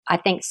I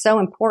think so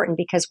important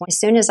because as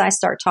soon as I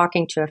start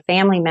talking to a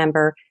family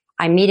member,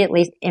 I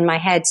immediately in my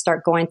head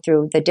start going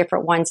through the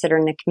different ones that are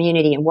in the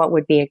community and what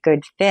would be a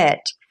good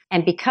fit.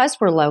 And because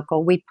we're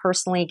local, we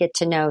personally get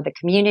to know the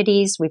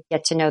communities, we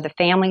get to know the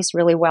families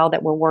really well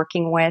that we're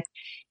working with.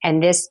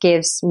 And this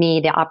gives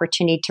me the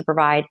opportunity to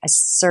provide a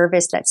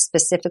service that's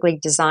specifically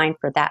designed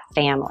for that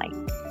family.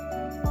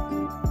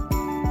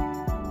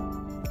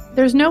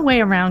 There's no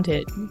way around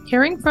it.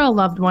 Caring for a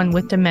loved one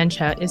with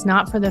dementia is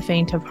not for the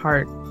faint of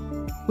heart.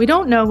 We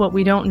don't know what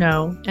we don't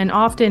know, and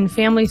often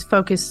families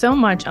focus so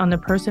much on the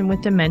person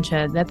with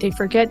dementia that they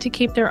forget to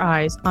keep their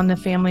eyes on the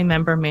family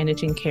member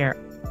managing care,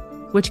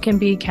 which can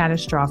be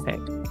catastrophic.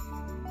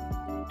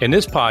 In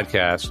this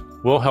podcast,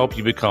 we'll help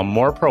you become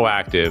more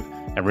proactive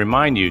and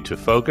remind you to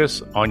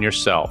focus on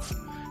yourself.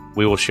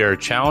 We will share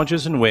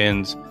challenges and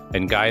wins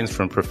and guidance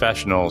from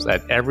professionals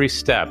at every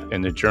step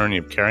in the journey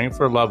of caring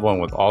for a loved one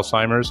with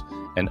Alzheimer's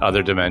and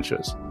other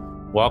dementias.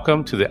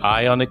 Welcome to the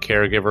Eye on the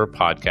Caregiver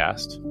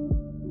podcast.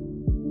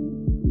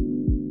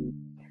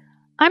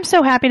 I'm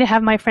so happy to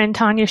have my friend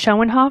Tanya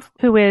Schoenhoff,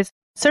 who is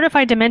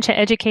certified dementia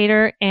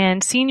educator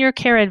and senior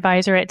care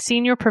advisor at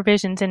Senior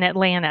Provisions in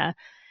Atlanta,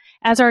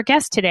 as our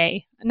guest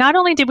today. Not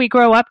only did we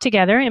grow up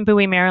together in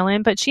Bowie,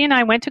 Maryland, but she and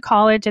I went to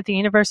college at the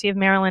University of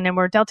Maryland and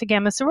were Delta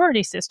Gamma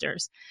sorority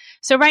sisters.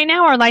 So right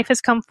now our life has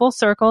come full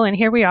circle, and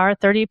here we are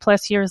 30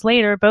 plus years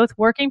later, both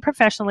working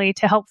professionally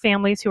to help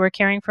families who are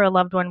caring for a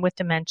loved one with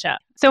dementia.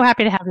 So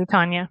happy to have you,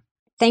 Tanya.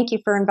 Thank you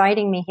for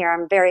inviting me here.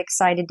 I'm very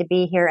excited to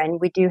be here,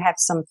 and we do have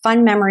some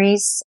fun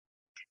memories,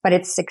 but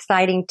it's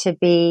exciting to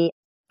be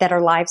that our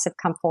lives have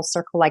come full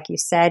circle, like you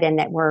said, and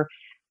that we're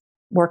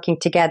working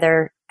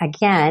together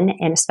again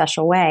in a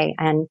special way.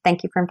 And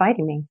thank you for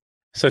inviting me.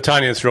 So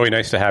Tanya, it's really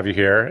nice to have you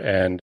here.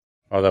 And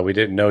although we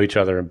didn't know each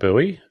other in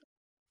Bowie,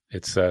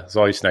 it's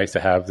always nice to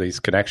have these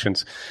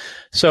connections.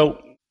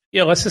 So,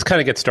 let's just kind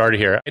of get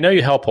started here. I know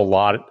you help a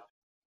lot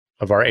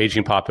of our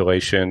aging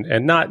population,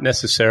 and not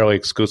necessarily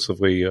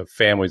exclusively of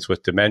families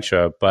with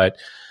dementia, but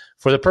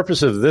for the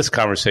purpose of this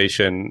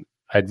conversation,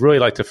 I'd really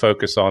like to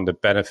focus on the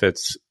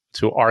benefits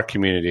to our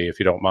community, if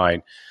you don't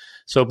mind.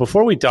 So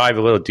before we dive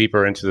a little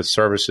deeper into the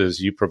services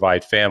you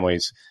provide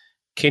families,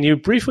 can you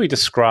briefly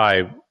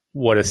describe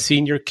what a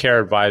senior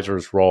care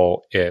advisor's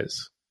role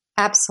is?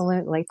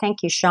 Absolutely.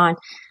 Thank you, Sean.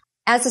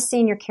 As a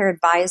senior care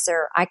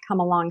advisor, I come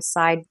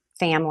alongside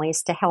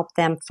families to help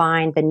them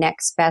find the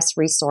next best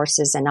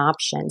resources and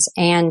options.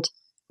 And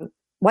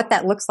what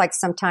that looks like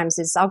sometimes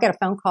is I'll get a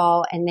phone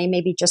call and they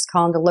may be just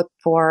calling to look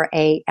for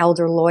an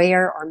elder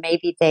lawyer, or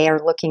maybe they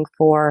are looking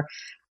for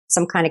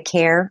some kind of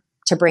care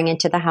to bring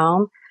into the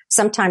home.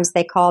 Sometimes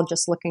they call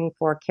just looking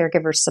for a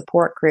caregiver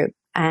support group,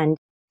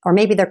 or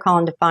maybe they're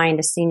calling to find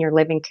a senior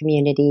living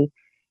community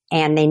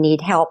and they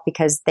need help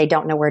because they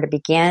don't know where to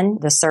begin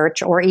the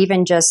search, or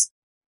even just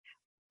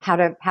how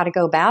to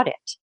go about it.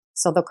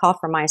 So they'll call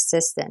for my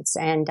assistance,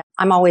 and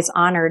I'm always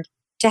honored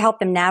to help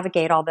them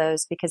navigate all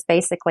those, because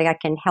basically I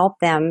can help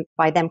them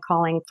by them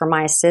calling for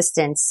my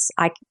assistance.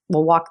 I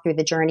will walk through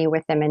the journey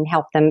with them and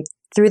help them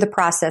through the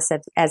process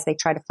as they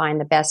try to find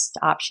the best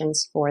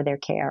options for their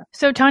care.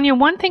 So Tanya,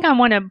 one thing I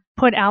want to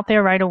put out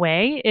there right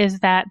away is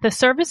that the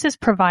services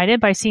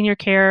provided by senior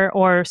care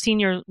or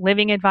senior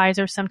living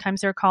advisors,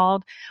 sometimes they're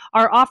called,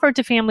 are offered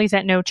to families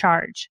at no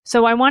charge.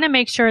 So I want to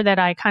make sure that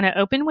I kind of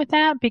open with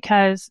that,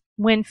 because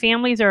when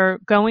families are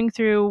going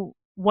through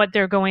what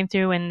they're going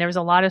through and there's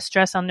a lot of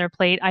stress on their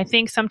plate, I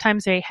think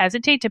sometimes they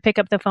hesitate to pick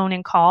up the phone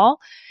and call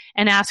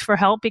and ask for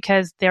help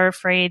because they're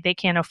afraid they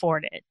can't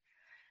afford it.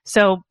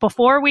 So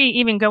before we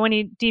even go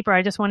any deeper,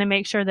 I just want to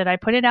make sure that I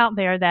put it out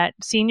there that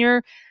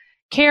senior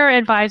care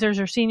advisors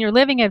or senior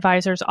living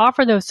advisors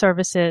offer those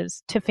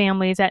services to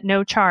families at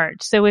no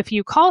charge. So if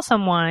you call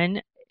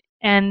someone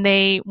and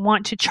they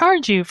want to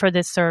charge you for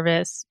this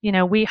service,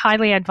 we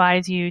highly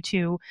advise you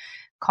to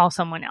call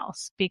someone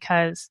else,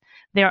 because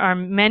there are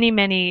many,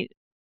 many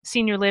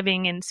senior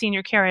living and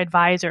senior care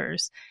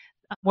advisors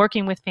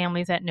working with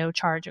families at no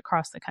charge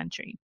across the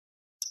country.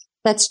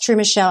 That's true,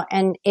 Michelle.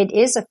 And it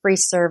is a free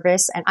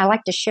service. And I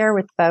like to share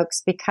with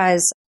folks,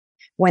 because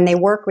when they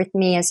work with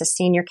me as a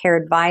senior care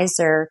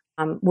advisor,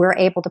 we're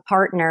able to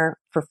partner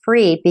for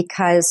free,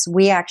 because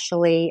we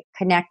actually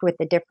connect with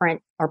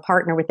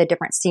partner with the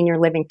different senior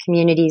living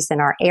communities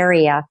in our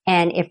area.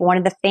 And if one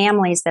of the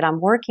families that I'm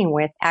working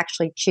with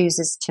actually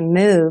chooses to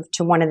move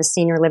to one of the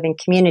senior living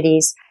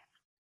communities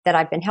that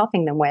I've been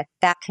helping them with,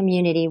 that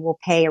community will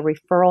pay a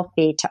referral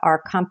fee to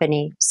our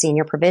company,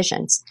 Senior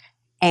Provisions.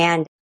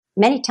 And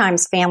many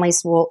times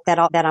families that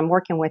I'm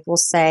working with will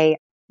say,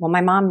 well,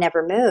 my mom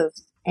never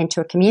moved into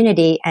a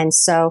community, and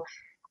so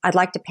I'd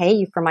like to pay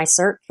you for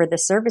for the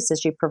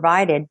services you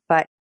provided,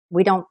 but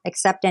we don't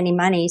accept any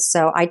money.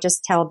 So I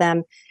just tell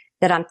them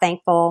that I'm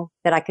thankful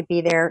that I could be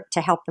there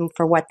to help them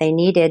for what they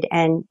needed.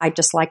 And I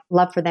just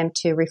love for them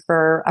to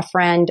refer a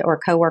friend or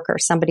coworker or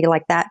somebody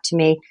like that to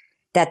me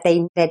that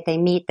they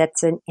meet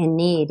that's in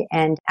need.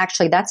 And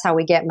actually that's how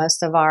we get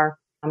most of our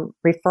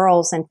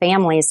referrals and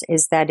families,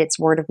 is that it's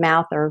word of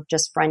mouth or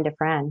just friend to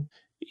friend.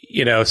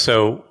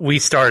 So we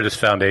started this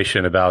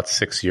foundation about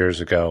 6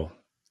 years ago.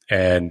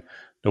 And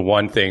the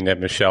one thing that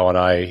Michelle and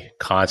I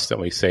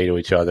constantly say to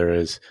each other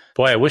is,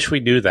 boy, I wish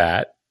we knew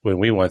that when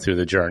we went through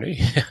the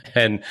journey.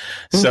 And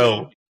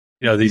so,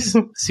 these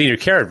senior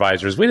care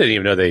advisors, we didn't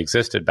even know they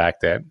existed back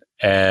then.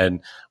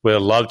 And we'd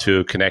love to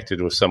have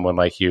connected with someone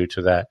like you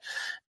to that.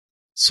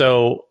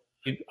 So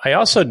I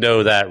also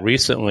know that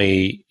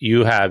recently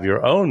you have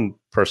your own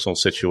personal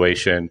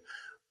situation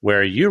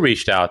where you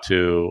reached out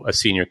to a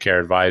senior care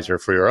advisor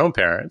for your own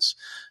parents.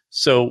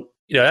 So,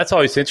 that's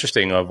always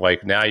interesting of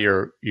like now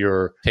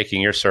you're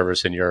taking your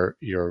service and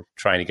you're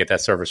trying to get that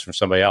service from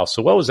somebody else.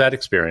 So what was that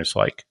experience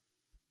like?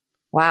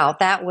 Wow,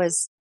 that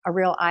was a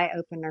real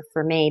eye-opener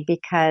for me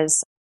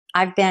because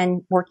I've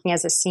been working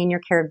as a senior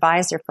care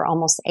advisor for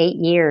almost 8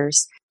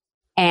 years.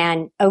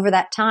 And over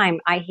that time,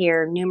 I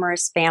hear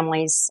numerous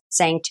families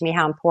saying to me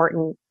how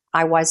important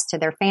I was to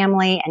their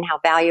family and how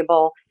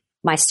valuable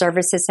my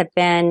services have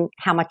been,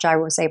 how much I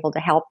was able to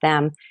help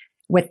them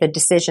with the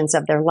decisions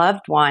of their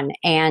loved one.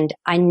 And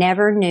I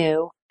never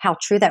knew how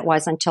true that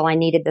was until I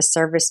needed the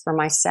service for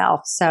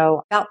myself.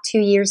 So about 2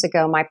 years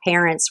ago, my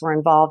parents were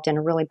involved in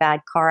a really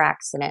bad car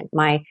accident.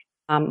 My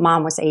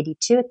mom was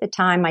 82 at the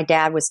time. My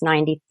dad was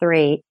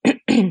 93.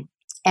 And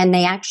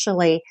they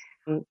actually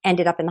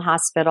ended up in the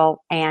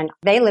hospital. And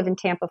they live in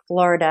Tampa,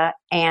 Florida,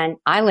 and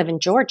I live in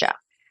Georgia.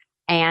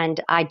 And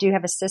I do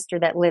have a sister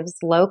that lives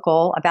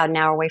local, about an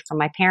hour away from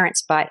my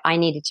parents, but I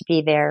needed to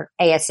be there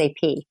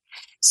ASAP.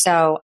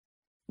 So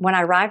when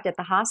I arrived at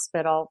the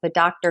hospital, the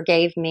doctor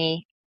gave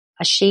me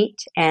a sheet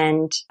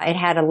and it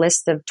had a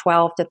list of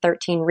 12 to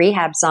 13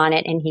 rehabs on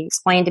it. And he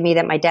explained to me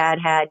that my dad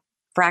had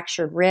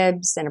fractured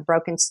ribs and a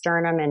broken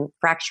sternum and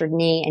fractured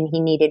knee, and he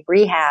needed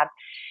rehab.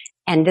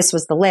 And this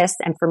was the list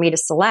and for me to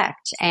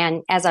select.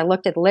 And as I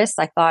looked at the list,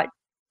 I thought,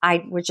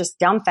 I was just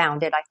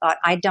dumbfounded. I thought,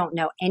 I don't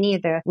know any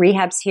of the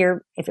rehabs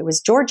here. If it was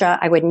Georgia,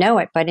 I would know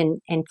it. But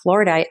in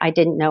Florida, I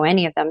didn't know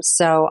any of them.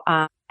 So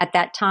at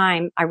that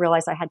time, I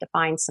realized I had to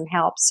find some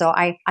help. So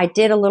I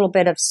did a little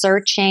bit of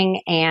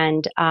searching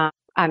and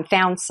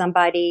found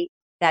somebody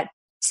that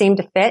seemed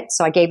to fit.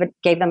 So I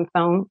gave them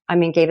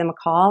a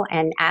call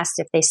and asked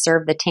if they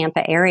served the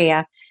Tampa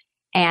area.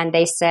 And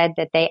they said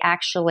that they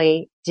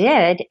actually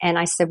did. And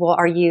I said, well,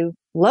 are you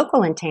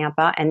local in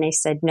Tampa? And they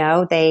said,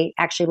 no, they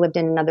actually lived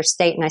in another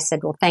state. And I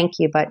said, well, thank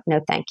you, but no,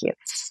 thank you.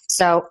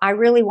 So I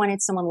really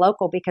wanted someone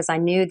local because I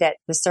knew that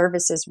the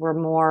services were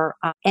more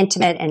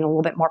intimate and a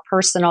little bit more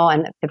personal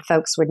and that the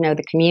folks would know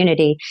the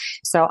community.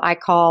 So I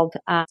called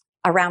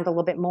around a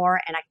little bit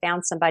more and I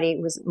found somebody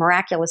who was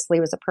miraculously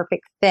was a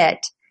perfect fit.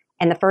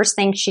 And the first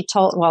thing she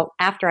told, well,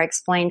 after I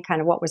explained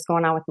kind of what was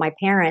going on with my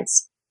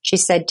parents, she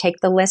said, take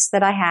the list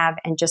that I have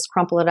and just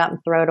crumple it up and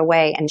throw it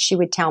away. And she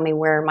would tell me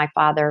where my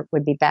father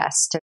would be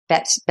best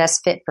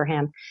fit for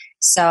him.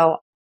 So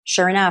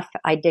sure enough,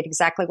 I did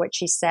exactly what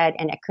she said.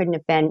 And I couldn't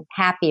have been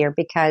happier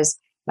because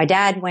my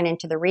dad went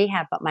into the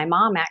rehab, but my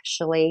mom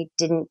actually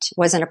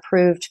wasn't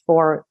approved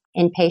for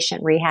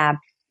inpatient rehab.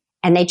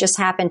 And they just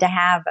happened to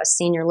have a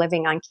senior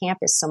living on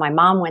campus. So my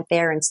mom went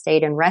there and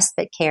stayed in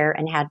respite care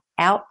and had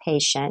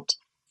outpatient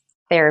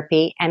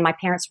therapy. And my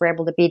parents were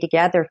able to be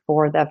together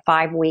for the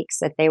 5 weeks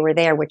that they were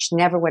there, which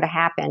never would have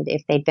happened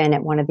if they'd been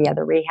at one of the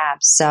other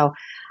rehabs. So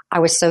I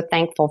was so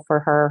thankful for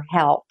her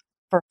help,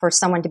 for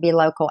someone to be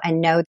local and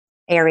know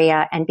the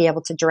area and be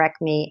able to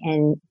direct me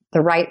in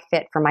the right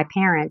fit for my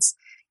parents.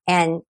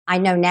 And I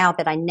know now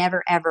that I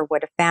never, ever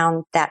would have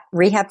found that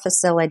rehab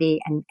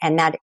facility and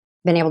that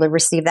been able to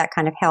receive that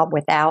kind of help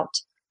without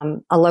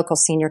a local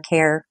senior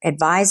care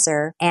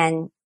advisor.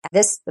 And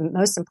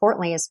most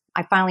importantly, is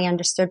I finally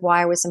understood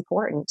why I was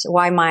important,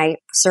 why my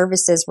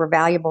services were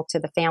valuable to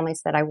the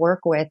families that I work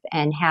with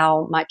and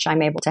how much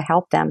I'm able to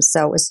help them.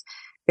 So it was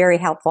very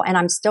helpful. And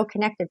I'm still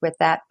connected with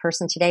that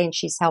person today. And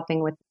she's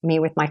helping with me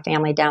with my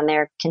family down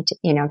there,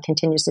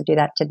 continues to do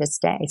that to this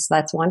day. So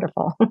that's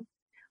wonderful.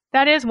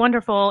 That is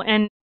wonderful.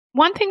 And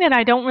one thing that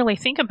I don't really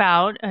think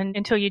about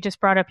until you just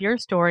brought up your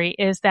story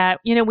is that,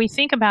 we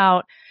think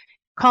about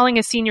calling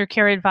a senior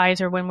care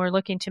advisor when we're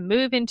looking to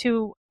move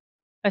into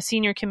a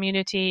senior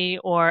community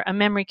or a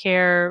memory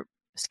care,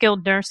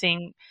 skilled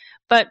nursing,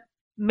 but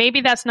maybe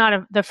that's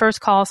not the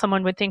first call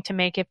someone would think to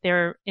make if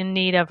they're in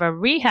need of a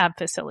rehab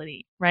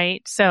facility,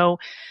 right? So,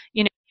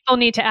 people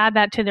need to add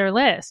that to their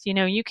list.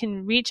 You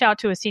can reach out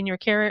to a senior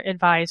care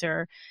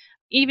advisor,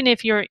 even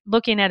if you're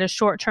looking at a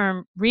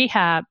short-term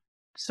rehab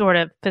sort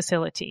of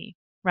facility,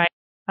 right?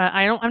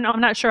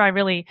 I'm not sure I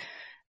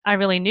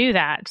really knew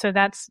that. So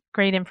that's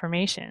great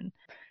information.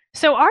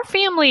 So our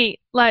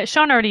family, like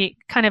Sean already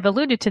kind of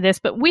alluded to this,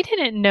 but we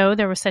didn't know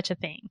there was such a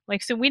thing.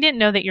 So we didn't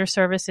know that your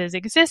services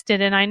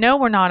existed, and I know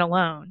we're not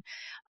alone.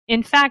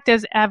 In fact,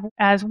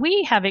 as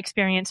we have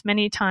experienced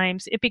many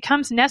times, it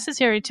becomes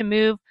necessary to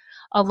move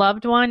a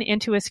loved one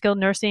into a skilled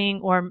nursing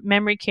or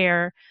memory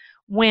care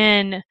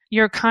when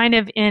you're kind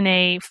of in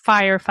a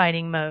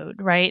firefighting mode,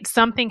 right?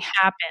 Something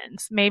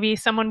happens. Maybe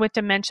someone with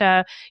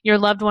dementia, your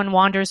loved one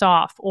wanders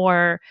off,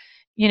 or,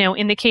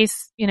 in the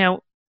case,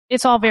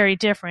 it's all very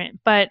different,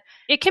 but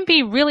it can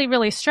be really,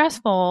 really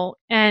stressful.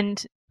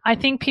 And I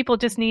think people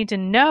just need to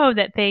know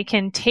that they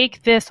can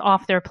take this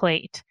off their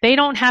plate. They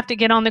don't have to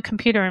get on the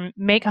computer and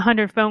make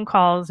 100 phone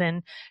calls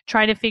and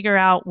try to figure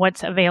out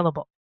what's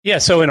available. Yeah.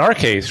 So in our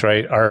case,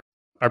 right, our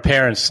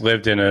parents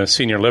lived in a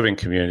senior living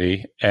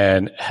community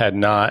and had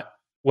not,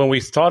 when we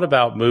thought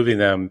about moving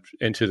them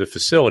into the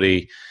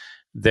facility,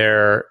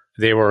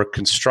 they were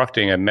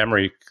constructing a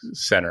memory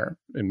center,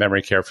 a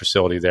memory care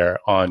facility there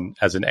on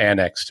as an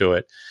annex to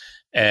it.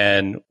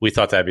 And we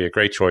thought that'd be a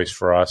great choice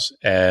for us.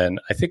 And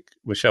I think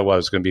Michelle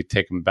was going to be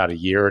taking about a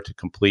year to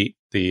complete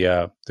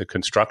the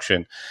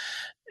construction.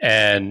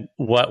 And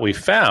what we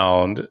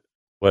found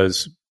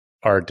was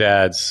our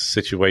dad's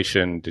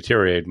situation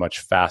deteriorated much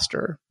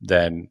faster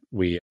than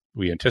we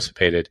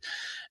anticipated.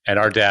 And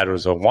our dad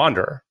was a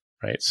wanderer,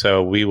 right?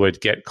 So we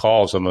would get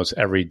calls almost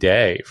every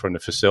day from the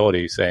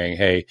facility saying,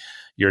 hey,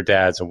 your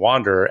dad's a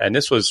wanderer. And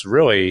this was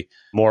really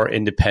more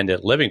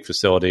independent living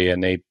facility.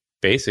 And they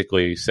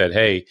basically said,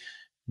 hey,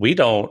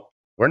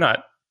 we're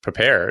not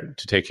prepared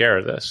to take care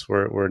of this.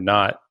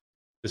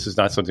 This is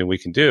not something we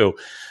can do.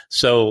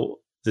 So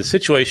the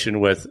situation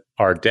with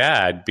our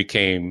dad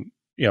became,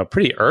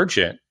 pretty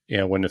urgent.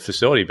 When the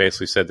facility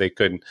basically said they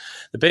couldn't,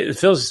 the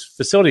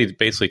facility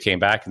basically came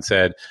back and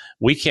said,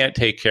 we can't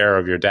take care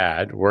of your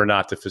dad. We're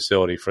not the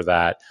facility for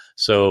that.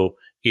 So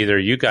either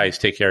you guys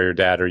take care of your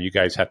dad or you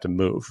guys have to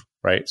move,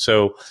 right?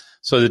 So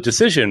the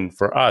decision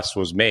for us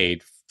was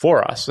made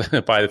for us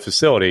by the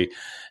facility.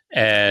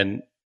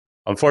 And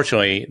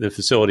unfortunately, the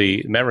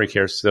facility memory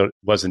care still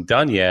wasn't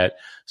done yet.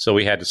 So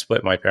we had to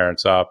split my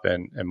parents up,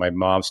 and my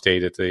mom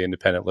stayed at the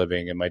independent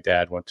living and my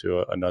dad went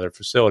to another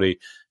facility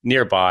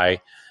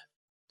nearby.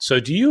 So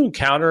do you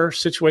encounter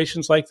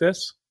situations like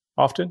this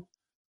often?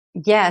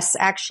 Yes,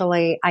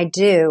 actually, I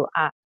do.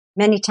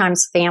 Many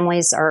times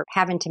families are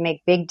having to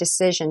make big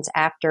decisions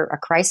after a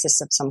crisis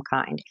of some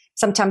kind.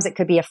 Sometimes it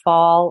could be a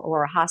fall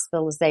or a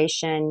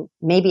hospitalization.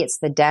 Maybe it's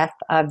the death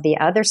of the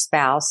other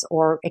spouse,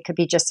 or it could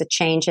be just a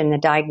change in the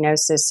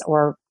diagnosis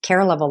or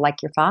care level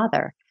like your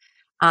father.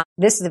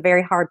 This is a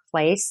very hard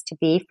place to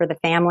be for the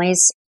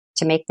families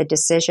to make the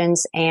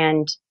decisions,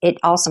 and it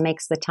also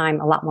makes the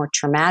time a lot more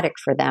traumatic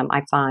for them,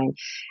 I find.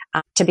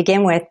 To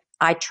begin with,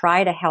 I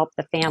try to help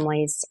the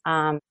families.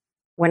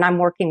 When I'm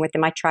working with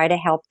them, I try to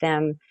help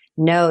them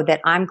know that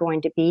I'm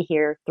going to be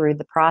here through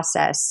the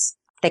process,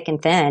 thick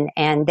and thin,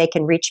 and they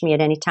can reach me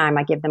at any time.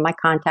 I give them my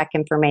contact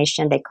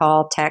information. They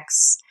call,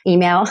 text,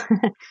 email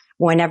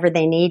whenever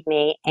they need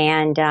me.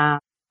 And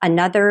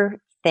another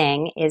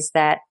thing is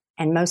that,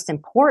 and most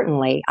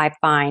importantly, I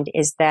find,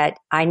 is that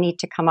I need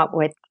to come up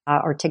with,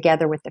 or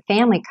together with the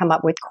family, come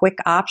up with quick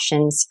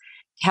options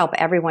to help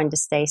everyone to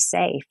stay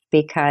safe,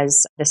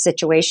 because the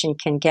situation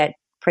can get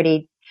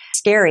pretty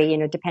scary,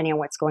 depending on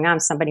what's going on.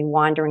 Somebody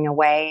wandering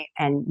away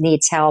and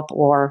needs help,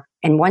 or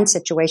in one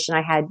situation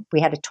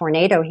we had a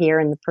tornado here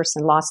and the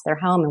person lost their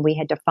home and we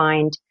had to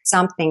find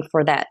something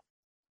for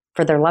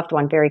their loved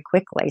one very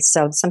quickly.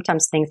 So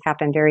sometimes things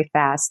happen very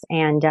fast,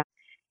 and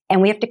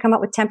we have to come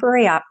up with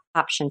temporary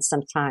options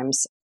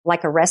sometimes,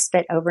 like a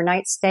respite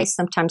overnight stay.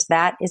 Sometimes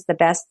that is the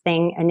best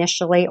thing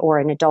initially, or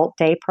an adult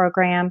day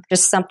program,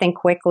 just something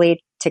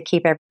quickly to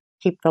keep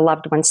the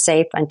loved one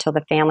safe until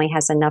the family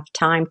has enough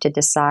time to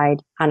decide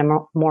on a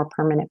more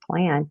permanent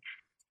plan.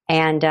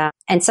 And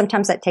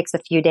sometimes that takes a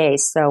few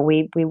days. So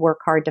we work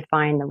hard to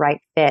find the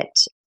right fit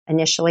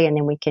initially, and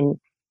then we can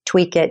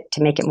tweak it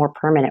to make it more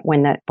permanent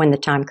when the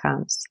time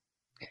comes.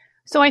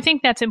 So I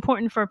think that's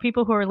important for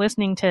people who are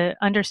listening to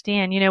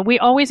understand. We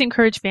always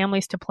encourage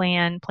families to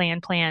plan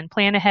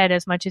ahead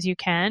as much as you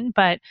can,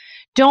 but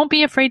don't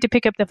be afraid to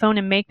pick up the phone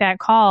and make that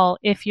call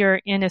if you're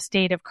in a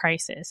state of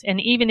crisis.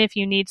 And even if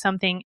you need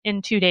something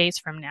in 2 days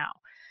from now,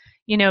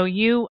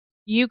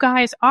 you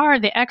guys are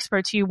the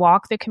experts. You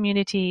walk the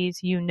communities,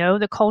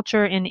 the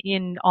culture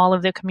in all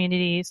of the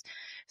communities.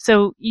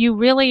 So you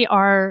really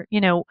are,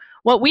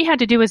 what we had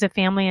to do as a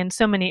family, and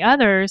so many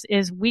others,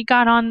 is we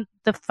got on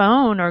the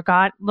phone or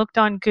looked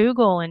on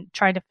Google and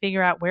tried to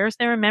figure out, where's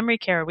there a memory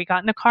care? We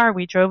got in the car,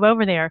 we drove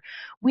over there.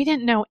 We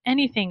didn't know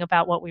anything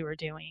about what we were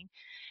doing.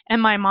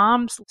 And my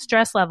mom's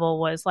stress level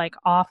was like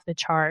off the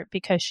chart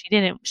because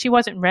she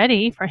wasn't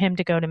ready for him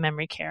to go to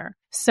memory care.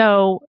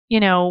 So,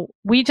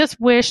 we just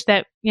wish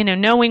that,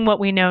 knowing what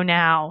we know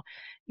now,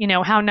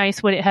 how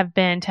nice would it have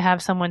been to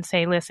have someone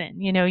say,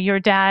 listen, your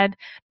dad,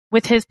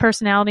 with his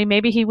personality,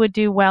 maybe he would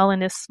do well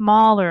in a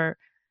smaller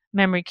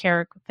memory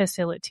care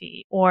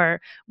facility.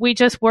 Or we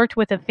just worked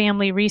with a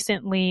family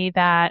recently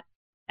that,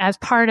 as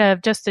part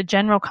of just a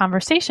general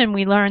conversation,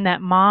 we learned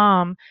that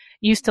mom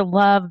used to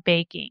love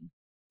baking.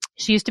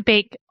 She used to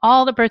bake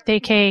all the birthday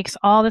cakes,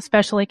 all the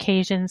special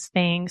occasions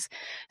things.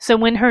 So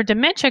when her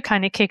dementia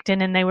kind of kicked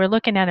in and they were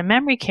looking at a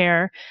memory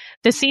care,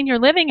 the senior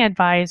living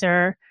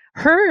advisor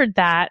heard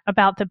that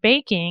about the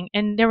baking,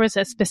 and there was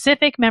a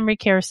specific memory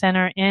care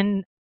center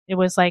it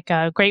was like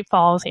a Great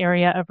Falls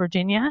area of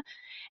Virginia.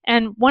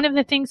 And one of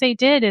the things they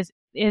did is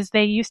is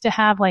they used to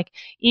have like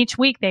each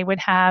week they would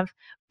have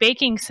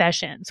baking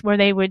sessions where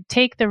they would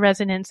take the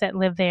residents that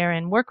live there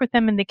and work with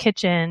them in the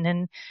kitchen.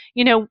 And,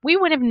 we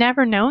would have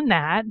never known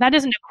that. That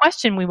isn't a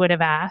question we would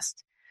have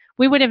asked.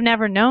 We would have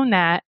never known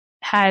that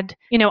had,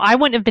 I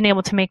wouldn't have been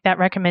able to make that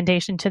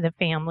recommendation to the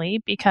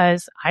family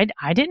because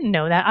I didn't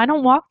know that. I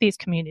don't walk these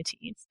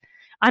communities.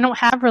 I don't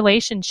have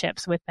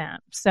relationships with them.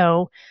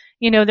 So,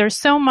 there's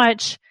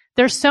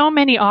so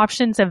many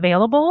options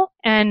available.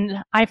 And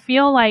I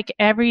feel like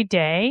every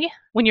day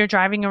when you're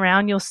driving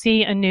around, you'll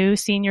see a new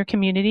senior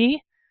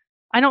community.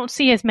 I don't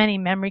see as many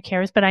memory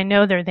cares, but I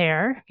know they're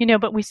there,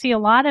 but we see a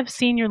lot of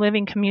senior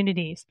living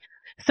communities.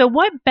 So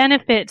what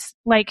benefits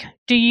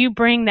do you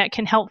bring that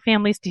can help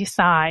families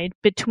decide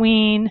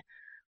between,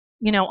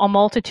 a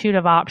multitude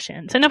of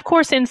options? And of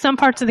course, in some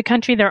parts of the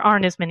country, there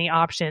aren't as many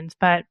options,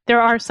 but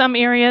there are some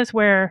areas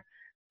where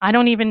I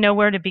don't even know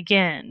where to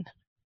begin.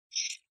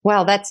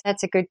 Well, that's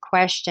a good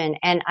question.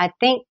 And I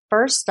think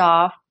first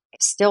off,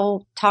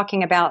 still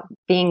talking about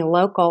being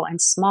local and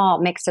small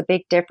makes a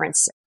big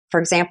difference. For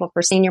example,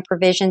 for Senior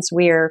Provisions,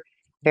 we're a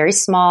very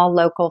small,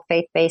 local,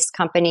 faith-based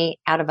company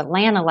out of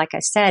Atlanta. Like I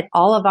said,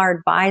 all of our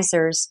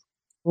advisors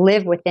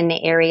live within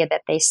the area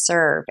that they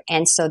serve.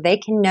 And so they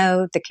can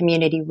know the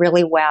community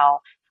really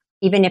well.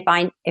 Even if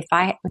I'm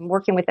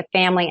working with a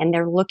family and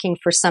they're looking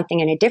for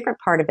something in a different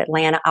part of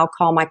Atlanta, I'll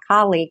call my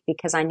colleague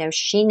because I know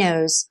she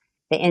knows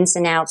the ins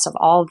and outs of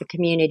all of the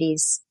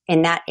communities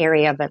in that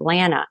area of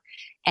Atlanta.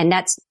 And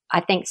that's, I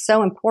think,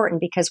 so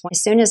important because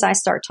as soon as I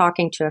start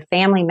talking to a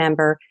family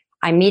member,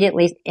 I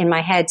immediately in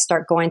my head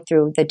start going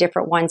through the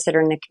different ones that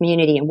are in the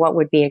community and what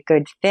would be a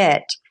good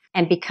fit.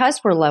 And because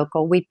we're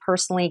local, we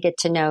personally get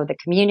to know the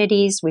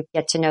communities. We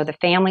get to know the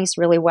families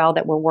really well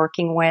that we're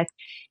working with.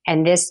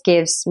 And this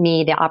gives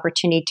me the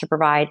opportunity to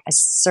provide a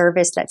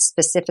service that's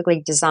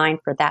specifically designed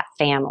for that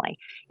family.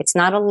 It's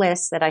not a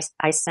list that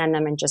I send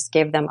them and just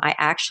give them. I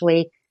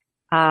actually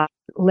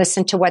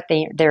listen to what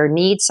their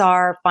needs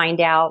are,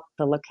 find out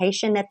the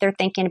location that they're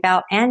thinking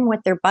about and what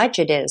their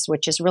budget is,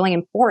 which is really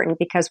important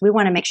because we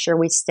want to make sure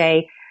we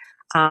stay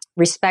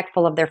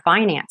respectful of their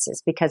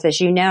finances. Because as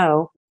you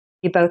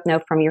both know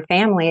from your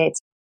family, it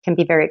can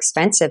be very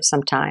expensive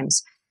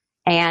sometimes.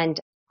 And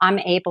I'm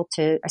able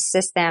to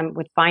assist them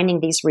with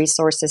finding these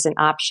resources and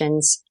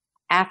options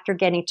after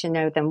getting to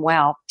know them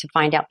well to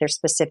find out their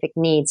specific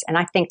needs. And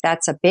I think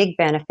that's a big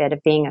benefit of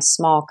being a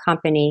small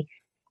company,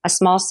 a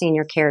small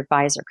senior care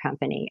advisor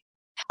company.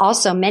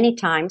 Also, many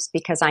times,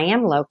 because I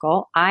am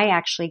local, I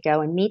actually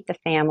go and meet the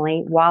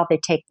family while they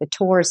take the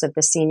tours of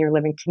the senior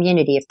living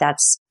community, if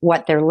that's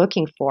what they're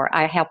looking for.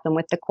 I help them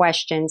with the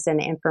questions and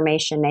the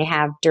information they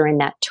have during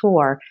that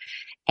tour.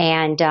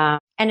 And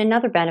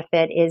another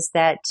benefit is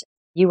that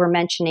you were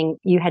mentioning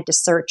you had to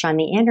search on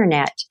the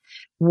internet.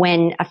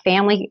 When a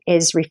family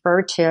is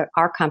referred to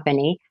our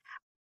company,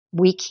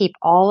 we keep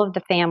all of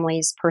the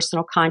family's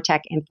personal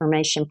contact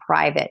information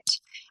private.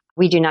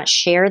 We do not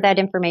share that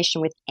information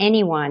with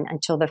anyone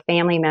until the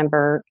family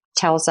member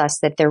tells us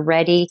that they're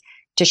ready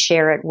to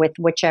share it with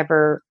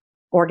whichever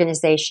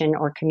organization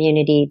or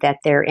community that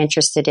they're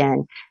interested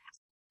in.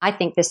 I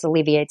think this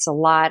alleviates a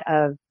lot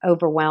of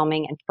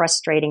overwhelming and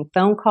frustrating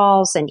phone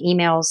calls and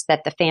emails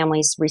that the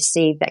families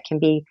receive that can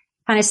be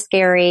kind of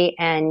scary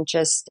and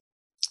just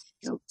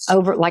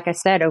like I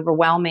said,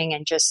 overwhelming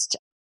and just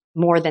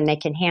more than they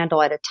can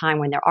handle at a time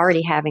when they're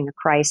already having a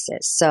crisis.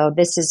 So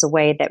this is a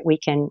way that we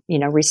can,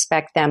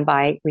 respect them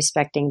by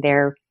respecting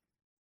their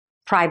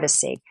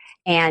privacy.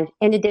 And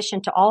in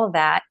addition to all of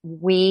that,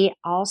 we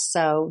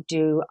also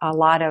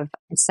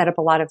set up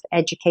a lot of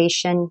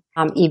education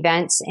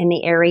events in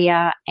the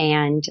area,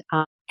 and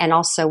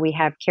also we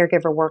have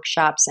caregiver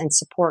workshops and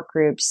support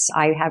groups.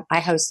 I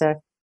host a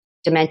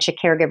dementia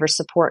caregiver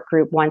support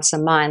group once a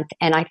month,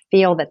 and I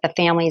feel that the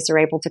families are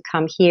able to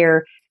come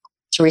here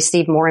to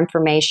receive more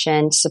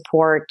information,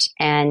 support,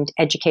 and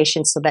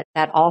education, so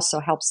that also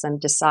helps them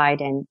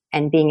decide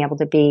and being able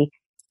to be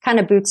kind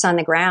of boots on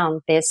the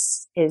ground.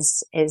 This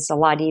is a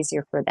lot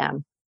easier for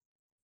them.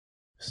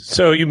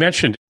 So you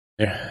mentioned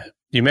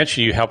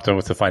you helped them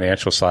with the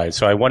financial side.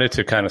 So I wanted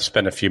to kind of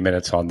spend a few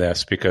minutes on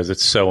this because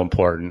it's so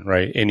important,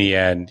 right? In the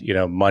end,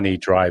 money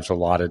drives a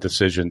lot of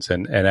decisions.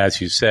 And as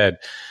you said,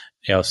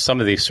 some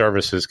of these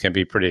services can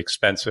be pretty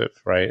expensive,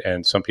 right?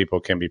 And some people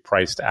can be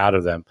priced out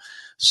of them.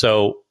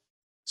 So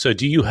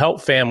do you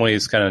help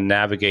families kind of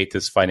navigate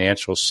this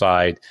financial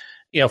side?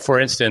 For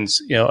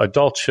instance,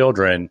 adult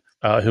children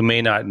who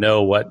may not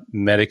know what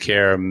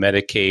Medicare,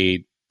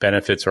 Medicaid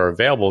benefits are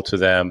available to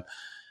them,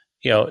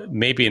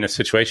 may be in a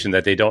situation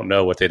that they don't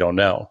know what they don't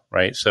know,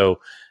 right? So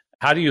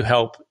how do you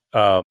help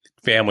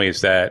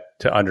families to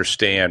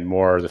understand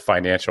more of the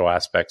financial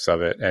aspects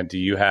of it? And do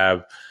you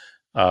have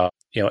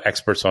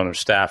experts on their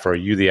staff, or are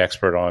you the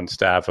expert on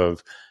staff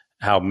of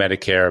how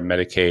Medicare and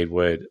Medicaid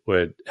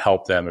would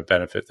help them or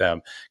benefit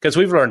them? Because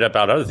we've learned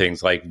about other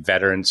things like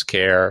veterans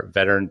care,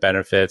 veteran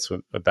benefits,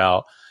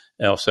 about,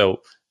 so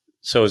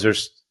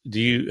do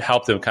you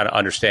help them kind of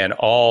understand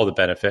all the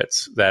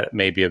benefits that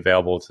may be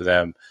available to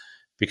them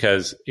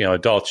because,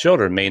 adult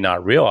children may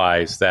not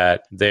realize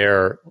that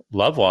their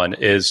loved one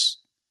is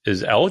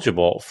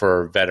eligible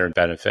for veteran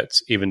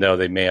benefits, even though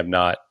they may have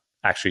not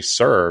actually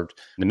served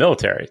in the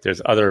military.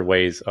 There's other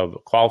ways of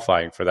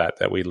qualifying for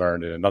that we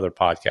learned in another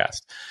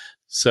podcast.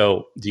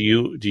 So do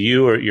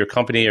you or your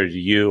company, or do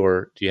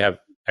you have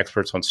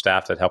experts on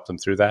staff that help them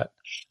through that?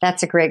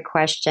 That's a great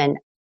question.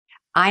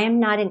 I am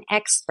not an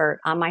expert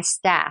on my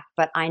staff,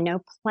 but I know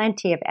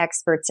plenty of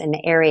experts in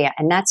the area.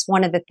 And that's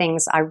one of the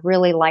things I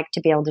really like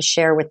to be able to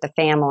share with the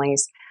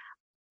families,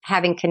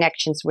 having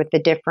connections with the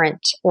different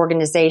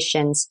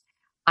organizations.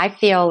 I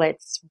feel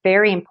it's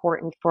very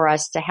important for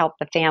us to help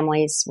the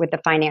families with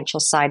the financial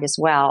side as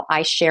well.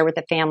 I share with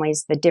the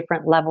families the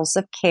different levels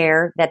of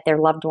care that their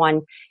loved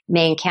one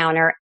may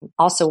encounter,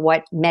 also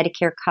what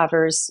Medicare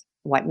covers,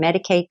 what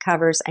Medicaid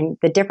covers, and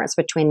the difference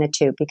between the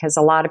two, because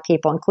a lot of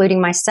people,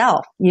 including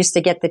myself, used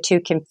to get the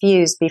two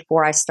confused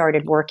before I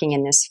started working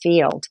in this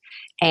field.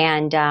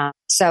 And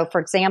so,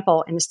 for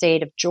example, in the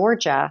state of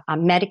Georgia,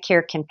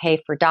 Medicare can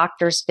pay for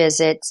doctor's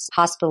visits,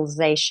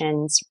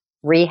 hospitalizations,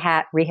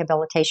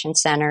 rehabilitation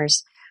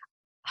centers,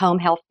 home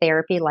health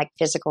therapy like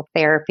physical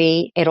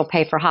therapy. It'll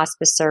pay for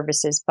hospice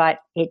services, but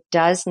it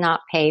does not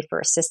pay for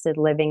assisted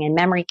living and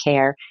memory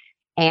care.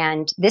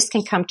 And this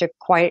can come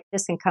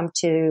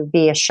to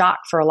be a shock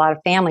for a lot of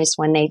families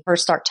when they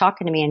first start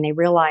talking to me and they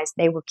realize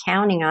they were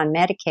counting on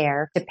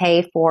Medicare to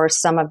pay for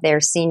some of their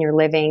senior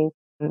living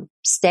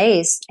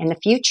stays in the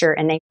future.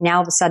 And now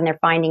all of a sudden they're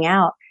finding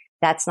out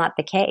that's not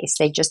the case.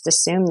 They just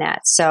assume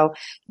that. So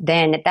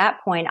then at that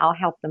point, I'll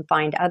help them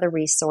find other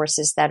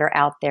resources that are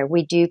out there.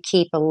 We do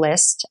keep a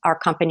list. Our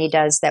company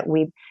does that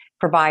we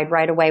provide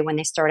right away when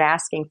they start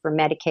asking for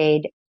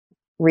Medicaid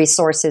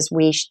resources.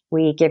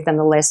 We give them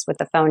the list with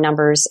the phone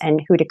numbers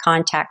and who to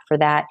contact for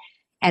that.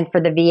 And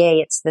for the VA,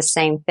 it's the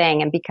same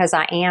thing. And because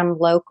I am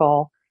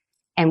local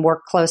and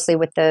work closely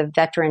with the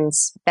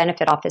Veterans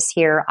Benefit Office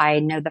here, I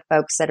know the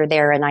folks that are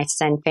there, and I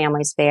send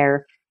families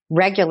there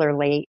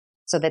regularly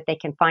so that they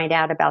can find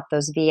out about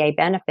those VA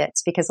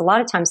benefits. Because a lot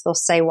of times they'll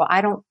say, well,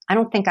 I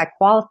don't think I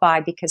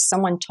qualify because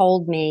someone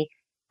told me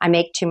I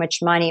make too much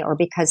money, or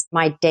because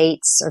my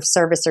dates of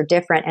service are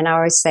different. And I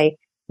always say,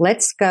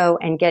 let's go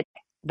and get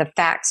the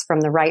facts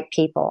from the right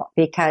people,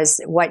 because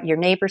what your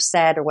neighbor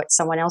said or what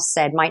someone else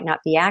said might not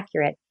be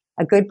accurate.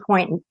 A good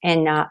point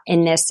in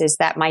this is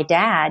that my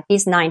dad,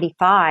 he's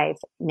 95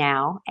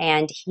 now,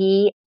 and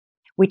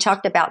we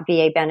talked about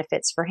VA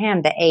benefits for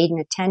him, the aid and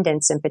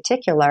attendance in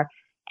particular.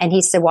 And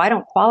he said, well, I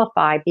don't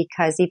qualify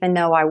because even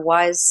though I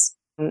was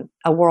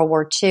a World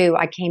War II,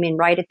 I came in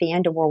right at the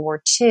end of World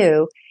War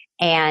II.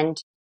 And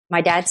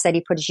my dad said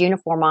he put his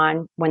uniform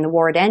on when the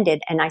war had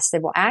ended. And I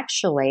said, well,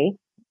 actually,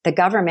 the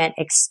government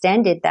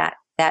extended that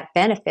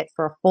benefit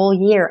for a full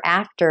year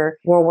after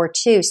World War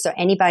II. So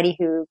anybody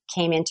who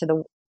came into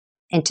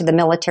the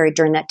military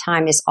during that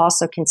time is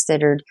also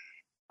considered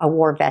a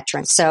war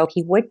veteran. So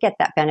he would get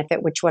that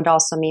benefit, which would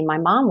also mean my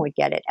mom would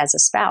get it as a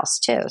spouse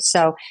too.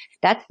 So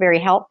that's very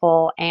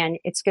helpful, and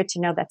it's good to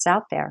know that's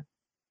out there.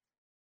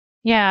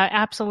 Yeah,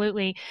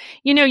 absolutely.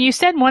 You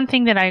said one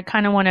thing that I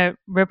kind of want to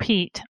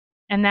repeat,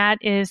 and that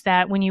is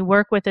that when you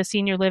work with a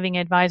senior living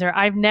advisor,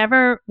 I've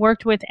never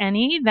worked with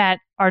any that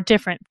are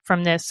different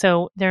from this.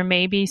 So there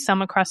may be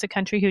some across the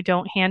country who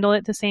don't handle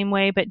it the same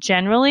way, but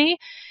generally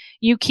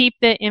you keep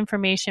the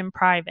information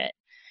private.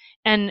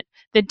 And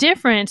the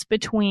difference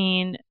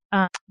between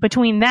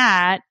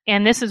that,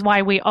 and this is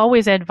why we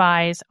always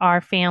advise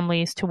our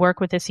families to work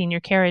with a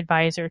senior care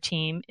advisor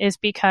team, is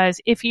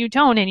because if you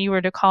don't, and you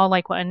were to call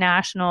like a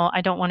national,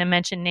 I don't want to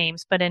mention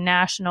names, but a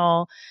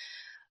national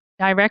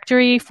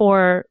directory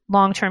for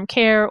long-term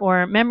care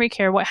or memory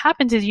care, what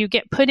happens is you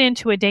get put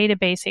into a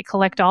database, they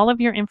collect all of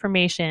your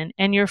information,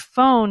 and your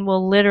phone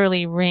will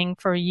literally ring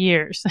for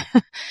years.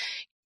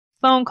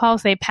 Phone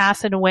calls, they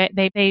pass it away.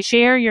 They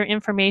share your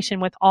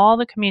information with all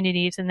the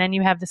communities, and then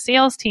you have the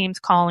sales teams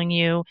calling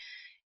you,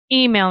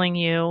 emailing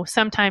you,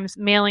 sometimes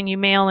mailing you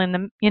mail in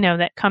the,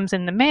 that comes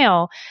in the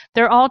mail.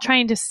 They're all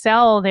trying to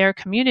sell their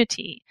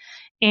community.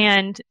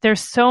 And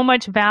there's so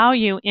much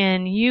value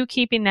in you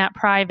keeping that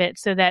private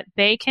so that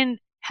they can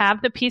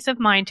have the peace of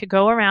mind to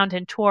go around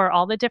and tour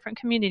all the different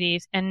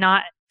communities and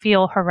not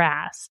feel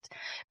harassed,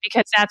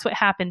 because that's what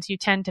happens. You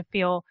tend to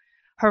feel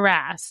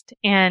harassed.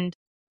 And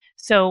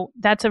so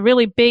that's a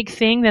really big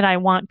thing that I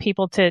want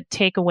people to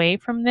take away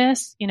from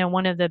this,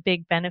 one of the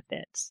big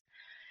benefits.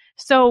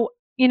 So,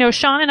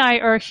 Sean and I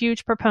are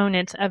huge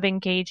proponents of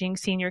engaging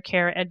senior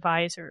care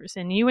advisors,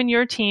 and you and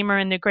your team are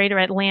in the greater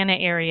Atlanta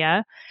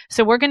area.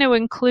 So we're going to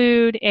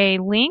include a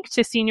link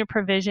to senior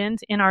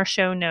provisions in our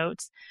show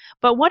notes.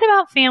 But what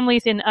about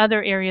families in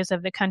other areas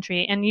of the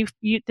country? And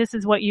this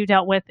is what you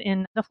dealt with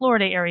in the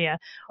Florida area.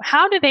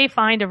 How do they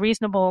find a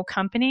reasonable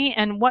company,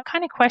 and what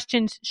kind of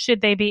questions should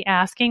they be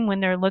asking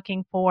when they're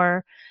looking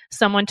for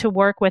someone to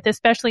work with,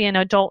 especially an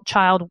adult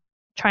child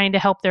trying to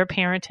help their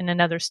parent in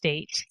another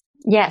state?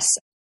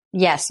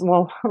 Yes.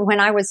 Well,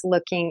 when I was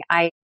looking,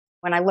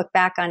 when I look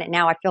back on it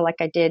now, I feel like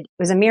it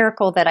was a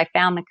miracle that I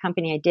found the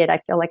company I did. I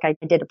feel like I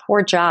did a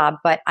poor job,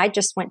 but I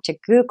just went to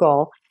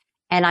Google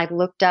and I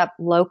looked up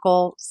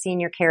local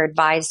senior care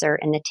advisor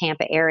in the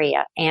Tampa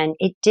area. And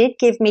it did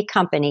give me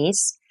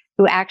companies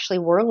who actually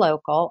were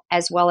local,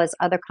 as well as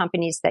other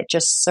companies that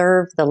just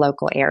serve the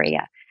local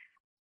area.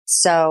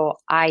 So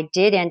I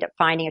did end up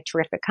finding a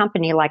terrific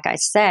company, like I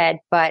said,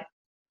 but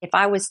if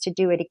I was to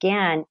do it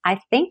again, I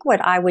think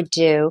what I would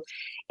do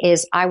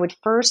is I would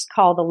first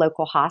call the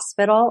local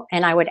hospital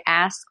and I would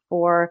ask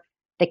for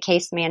the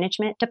case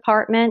management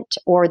department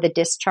or the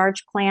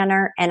discharge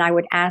planner, and I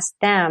would ask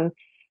them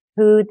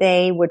who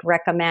they would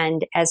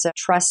recommend as a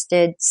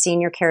trusted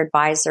senior care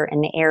advisor in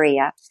the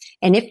area.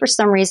 And if for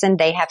some reason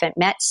they haven't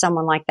met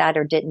someone like that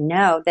or didn't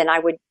know, then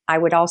I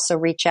would also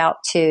reach out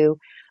to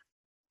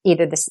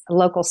either the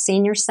local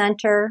senior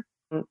center,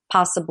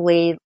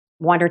 possibly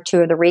one or two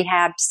of the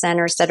rehab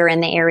centers that are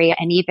in the area,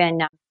 and even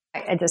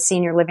the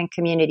senior living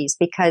communities.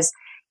 Because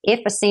if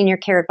a senior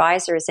care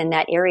advisor is in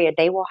that area,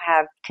 they will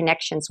have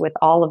connections with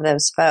all of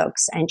those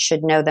folks and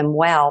should know them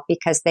well,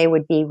 because they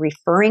would be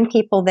referring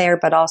people there,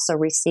 but also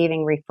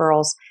receiving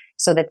referrals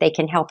so that they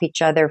can help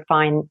each other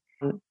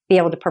be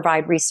able to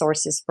provide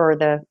resources for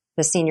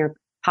the senior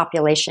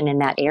population in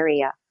that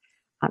area.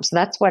 So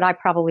that's what I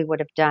probably would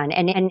have done.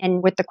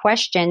 And with the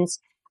questions,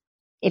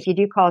 if you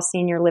do call a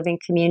senior living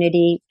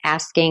community,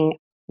 asking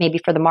maybe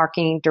for the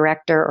marketing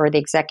director or the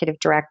executive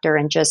director,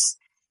 and just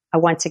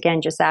once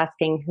again, just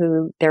asking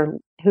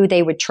who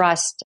they would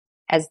trust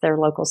as their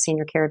local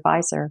senior care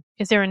advisor.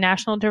 Is there a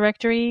national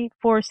directory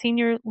for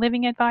senior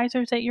living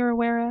advisors that you're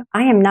aware of?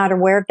 I am not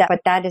aware of that, but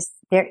that is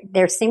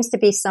there seems to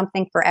be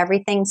something for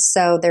everything.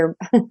 So there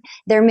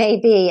there may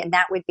be, and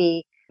that would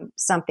be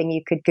something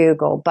you could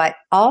Google. But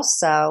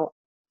also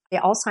the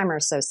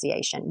Alzheimer's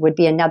Association would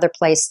be another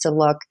place to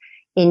look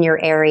in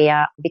your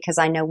area, because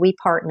I know we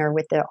partner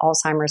with the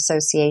Alzheimer's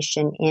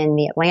Association in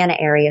the Atlanta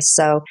area,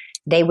 so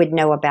they would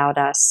know about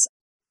us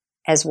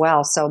as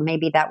well. So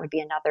maybe that would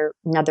be another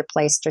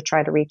place to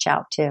try to reach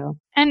out to.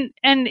 And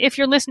if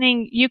you're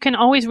listening, you can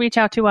always reach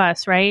out to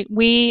us, right?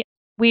 We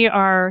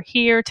are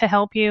here to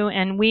help you,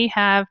 and we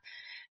have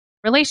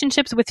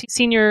relationships with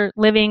senior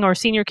living or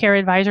senior care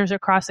advisors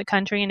across the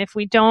country. And if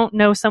we don't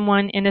know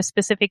someone in a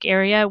specific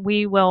area,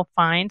 we will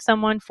find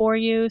someone for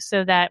you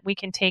so that we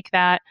can take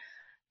that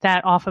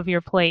off of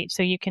your plate.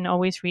 So you can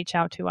always reach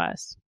out to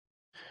us.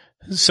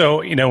 So,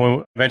 when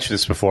I mentioned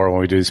this before,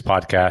 when we do these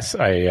podcasts,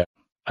 I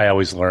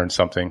always learn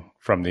something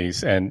from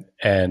these, and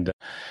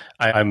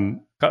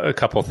I'm a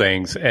couple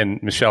things, and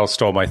Michelle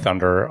stole my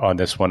thunder on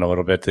this one a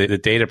little bit. The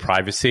data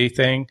privacy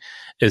thing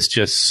is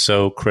just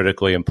so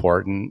critically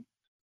important,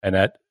 and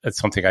that's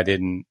something I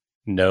didn't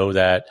know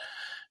that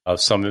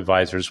some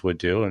advisors would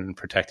do in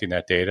protecting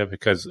that data,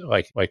 because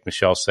like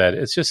Michelle said,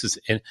 it's just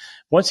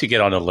once you get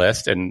on a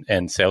list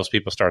and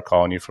salespeople start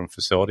calling you from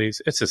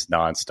facilities, it's just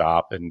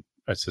nonstop, and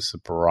it's just a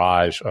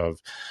barrage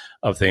of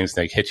things.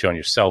 They hit you on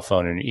your cell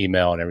phone and your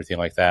email and everything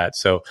like that.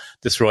 So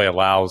this really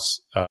allows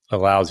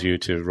you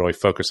to really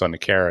focus on the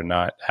care and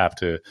not have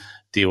to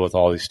deal with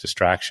all these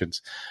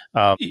distractions.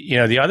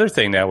 The other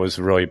thing that was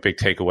a really big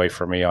takeaway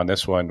for me on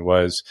this one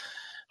was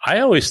I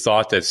always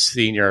thought that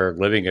senior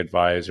living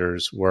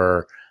advisors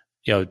were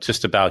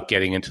just about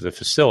getting into the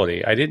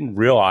facility. I didn't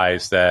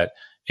realize that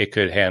it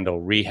could handle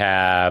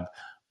rehab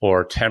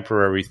or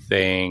temporary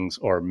things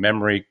or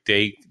memory,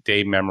 day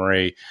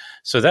memory.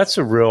 So that's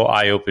a real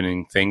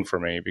eye-opening thing for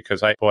me,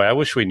 because I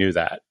wish we knew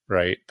that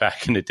right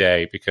back in the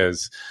day,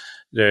 because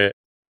I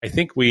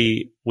think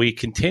we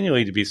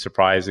continually to be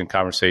surprised in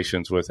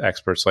conversations with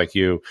experts like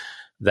you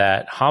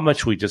that how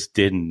much we just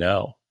didn't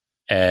know.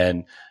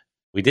 And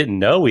we didn't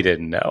know,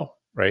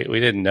 right? We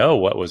didn't know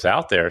what was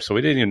out there. So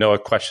we didn't even know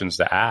what questions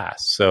to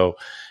ask. So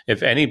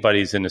if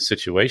anybody's in a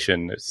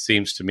situation, it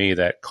seems to me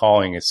that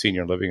calling a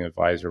senior living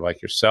advisor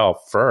like yourself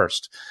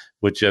first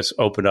would just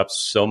open up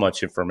so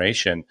much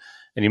information.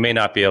 And you may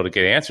not be able to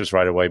get answers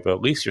right away, but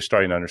at least you're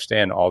starting to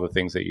understand all the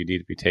things that you need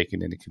to be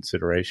taken into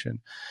consideration.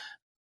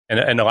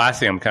 And the last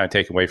thing I'm kind of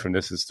taking away from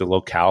this is the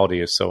locality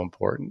is so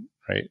important,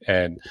 right?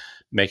 And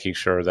making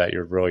sure that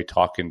you're really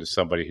talking to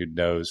somebody who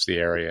knows the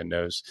area and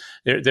knows.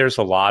 There's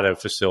a lot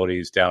of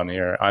facilities down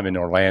here. I'm in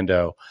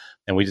Orlando,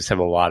 and we just have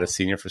a lot of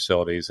senior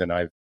facilities. And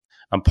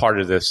I'm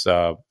part of this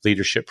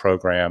leadership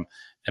program,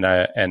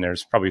 and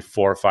there's probably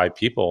 4 or 5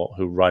 people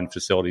who run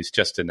facilities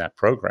just in that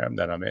program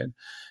that I'm in.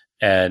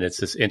 And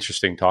it's just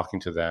interesting talking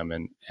to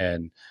them,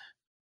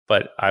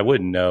 but I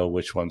wouldn't know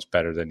which one's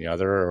better than the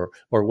other,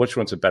 or which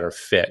one's a better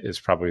fit is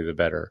probably the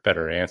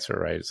better answer,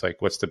 right? It's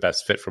like, what's the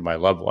best fit for my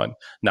loved one?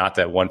 Not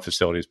that one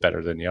facility is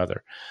better than the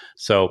other.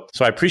 So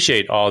I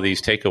appreciate all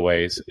these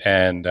takeaways.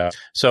 And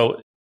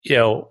so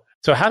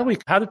how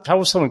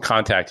will someone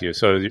contact you?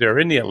 So they're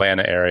in the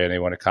Atlanta area and they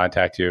want to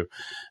contact you.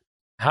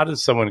 How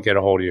does someone get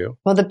a hold of you?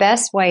 Well, the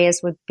best way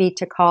would be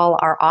to call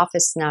our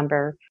office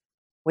number,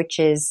 which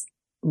is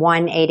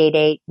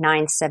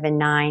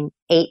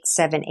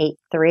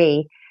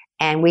 1-888-979-8783.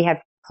 And we have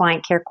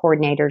client care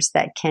coordinators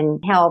that can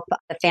help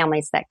the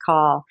families that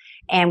call.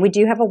 And we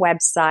do have a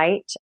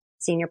website,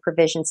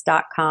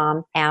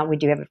 seniorprovisions.com. And we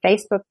do have a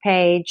Facebook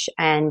page.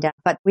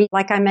 But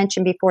like I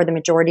mentioned before, the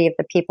majority of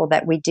the people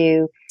that we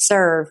do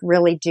serve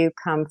really do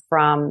come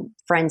from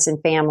friends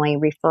and family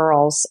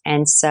referrals.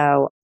 And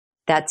so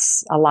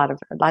that's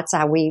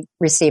how we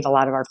receive a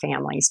lot of our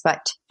families,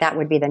 but that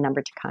would be the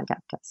number to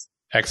contact us.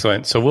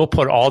 Excellent. So we'll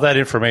put all that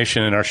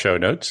information in our show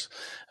notes.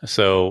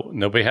 So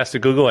nobody has to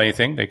Google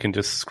anything. They can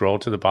just scroll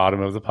to the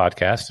bottom of the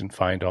podcast and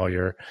find all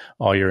your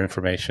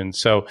information.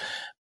 So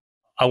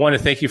I want to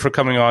thank you for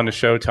coming on the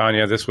show,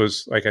 Tanya. This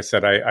was, like I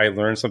said, I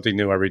learned something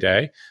new every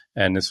day,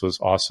 and this was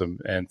awesome.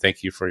 And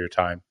thank you for your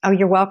time. Oh,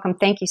 you're welcome.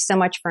 Thank you so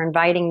much for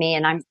inviting me.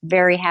 And I'm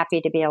very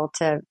happy to be able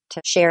to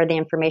share the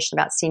information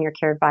about senior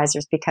care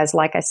advisors because,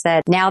 like I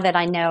said, now that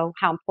I know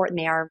how important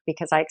they are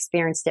because I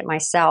experienced it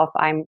myself,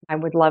 I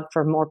would love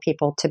for more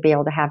people to be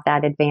able to have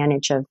that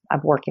advantage of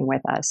working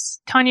with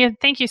us. Tanya,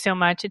 thank you so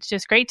much. It's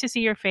just great to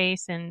see your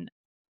face and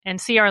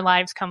see our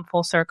lives come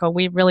full circle.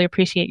 We really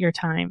appreciate your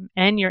time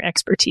and your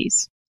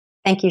expertise.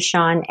 Thank you,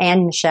 Sean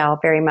and Michelle,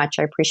 very much.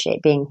 I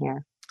appreciate being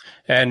here.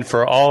 And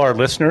for all our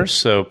listeners,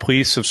 so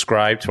please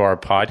subscribe to our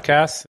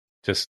podcast.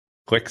 Just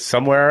click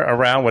somewhere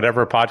around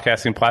whatever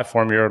podcasting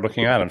platform you're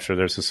looking at. I'm sure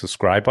there's a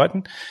subscribe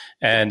button.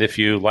 And if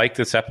you like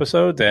this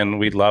episode, then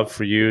we'd love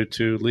for you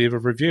to leave a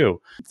review.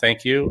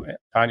 Thank you,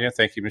 Tanya.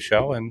 Thank you,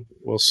 Michelle. And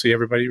we'll see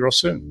everybody real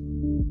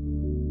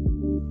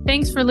soon.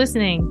 Thanks for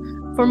listening.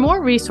 For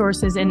more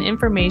resources and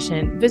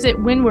information, visit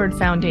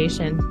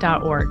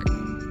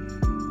windwardfoundation.org.